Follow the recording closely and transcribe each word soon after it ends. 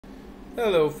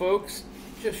Hello folks,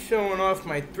 just showing off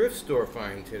my thrift store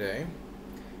find today.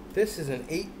 This is an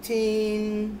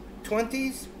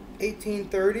 1820s,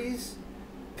 1830s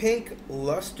pink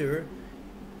luster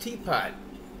teapot.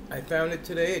 I found it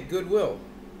today at Goodwill.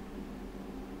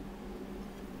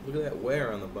 Look at that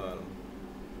wear on the bottom.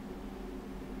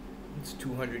 It's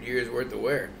 200 years worth of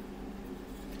wear.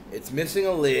 It's missing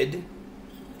a lid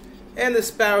and the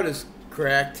spout is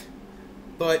cracked,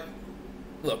 but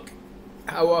look,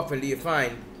 how often do you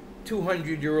find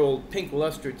 200-year-old pink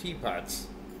luster teapots?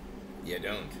 You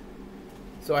don't.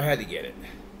 So I had to get it.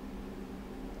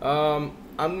 I'm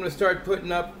going to start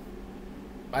putting up.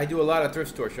 I do a lot of thrift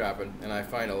store shopping, and I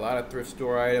find a lot of thrift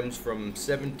store items from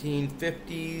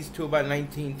 1750s to about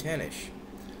 1910-ish.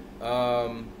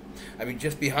 I mean,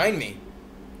 just behind me,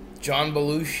 John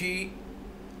Belushi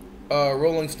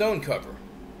Rolling Stone cover.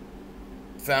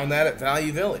 Found that at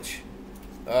Value Village.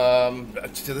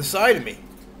 To the side of me.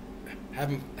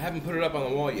 Haven't put it up on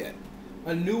the wall yet.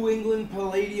 A New England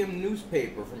Palladium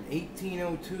newspaper from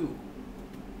 1802.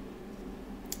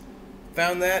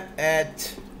 Found that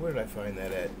at, where did I find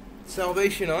that at?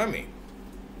 Salvation Army.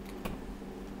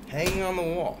 Hanging on the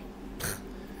wall.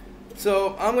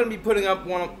 So I'm going to be putting up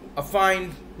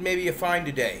maybe a find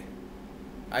a day.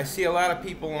 I see a lot of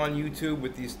people on YouTube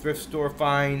with these thrift store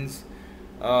finds,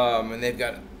 and they've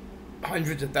got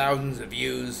hundreds of thousands of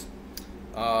views,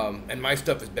 and my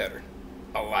stuff is better.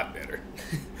 A lot better.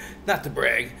 Not to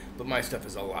brag, but my stuff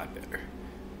is a lot better.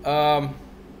 I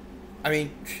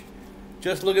mean,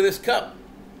 just look at this cup.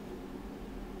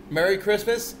 Merry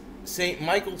Christmas, St.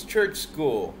 Michael's Church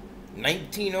School,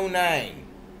 1909.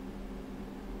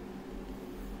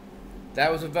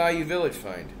 That was a Value Village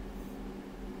find.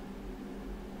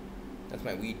 That's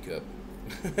my weed cup.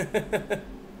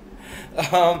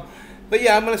 But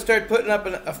yeah, I'm going to start putting up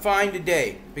a find a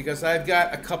day because I've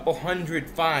got a couple hundred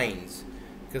finds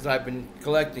because I've been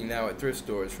collecting now at thrift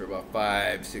stores for about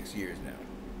 5-6 years now.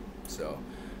 So,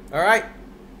 all right.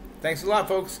 Thanks a lot,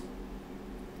 folks.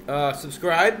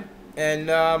 Subscribe, and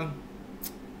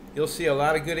you'll see a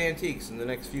lot of good antiques in the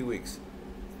next few weeks.